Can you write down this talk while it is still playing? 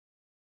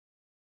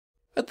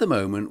At the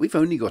moment, we've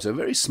only got a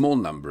very small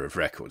number of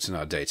records in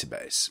our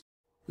database.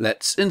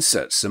 Let's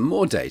insert some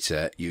more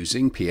data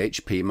using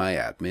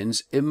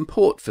PHPMyAdmin's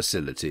import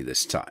facility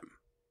this time.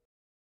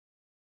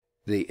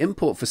 The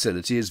import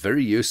facility is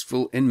very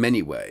useful in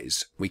many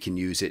ways. We can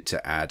use it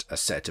to add a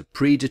set of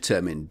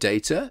predetermined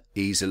data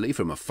easily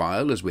from a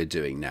file, as we're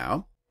doing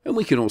now, and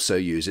we can also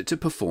use it to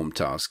perform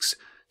tasks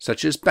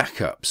such as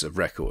backups of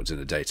records in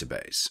a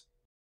database.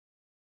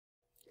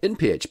 In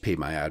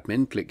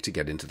PHPMyAdmin, click to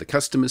get into the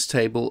Customers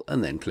table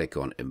and then click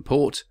on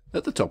Import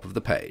at the top of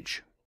the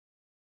page.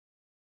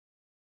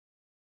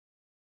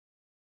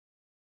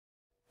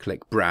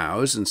 Click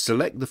Browse and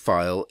select the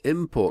file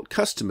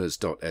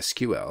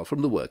importcustomers.sql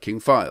from the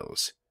working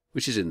files,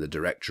 which is in the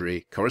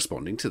directory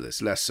corresponding to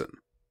this lesson.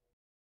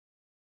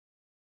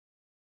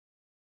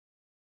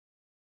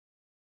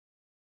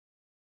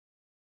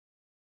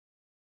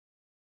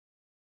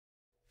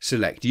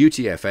 Select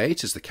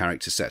UTF-8 as the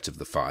character set of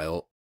the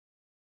file.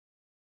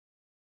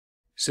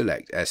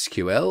 Select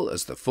SQL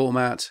as the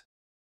format,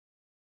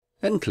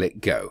 and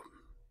click Go.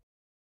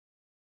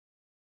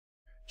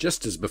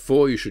 Just as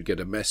before, you should get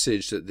a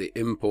message that the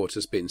import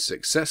has been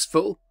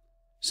successful,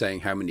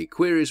 saying how many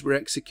queries were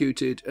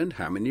executed and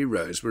how many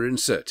rows were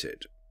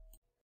inserted.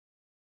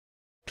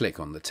 Click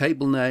on the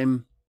table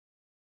name,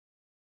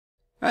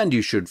 and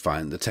you should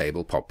find the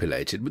table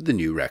populated with the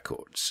new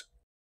records.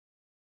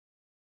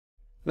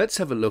 Let's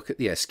have a look at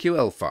the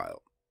SQL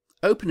file.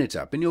 Open it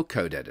up in your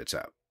code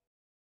editor.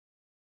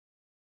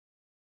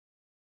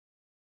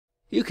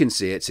 You can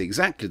see it's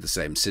exactly the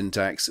same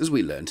syntax as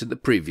we learnt in the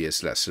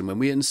previous lesson when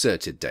we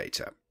inserted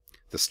data.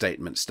 The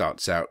statement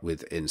starts out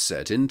with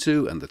insert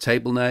into and the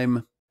table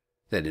name,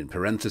 then in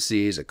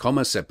parentheses a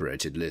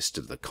comma-separated list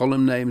of the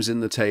column names in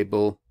the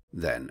table,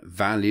 then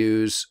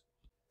values,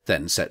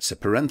 then sets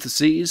of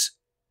parentheses,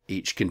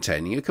 each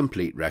containing a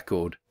complete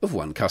record of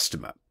one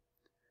customer,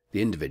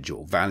 the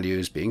individual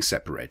values being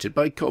separated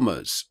by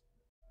commas,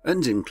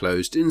 and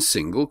enclosed in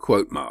single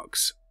quote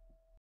marks.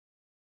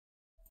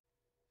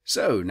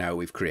 So now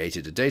we've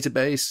created a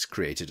database,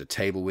 created a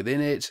table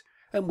within it,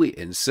 and we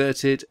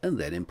inserted and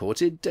then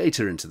imported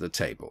data into the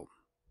table.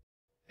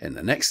 In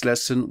the next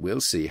lesson,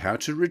 we'll see how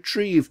to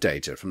retrieve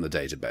data from the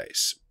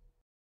database.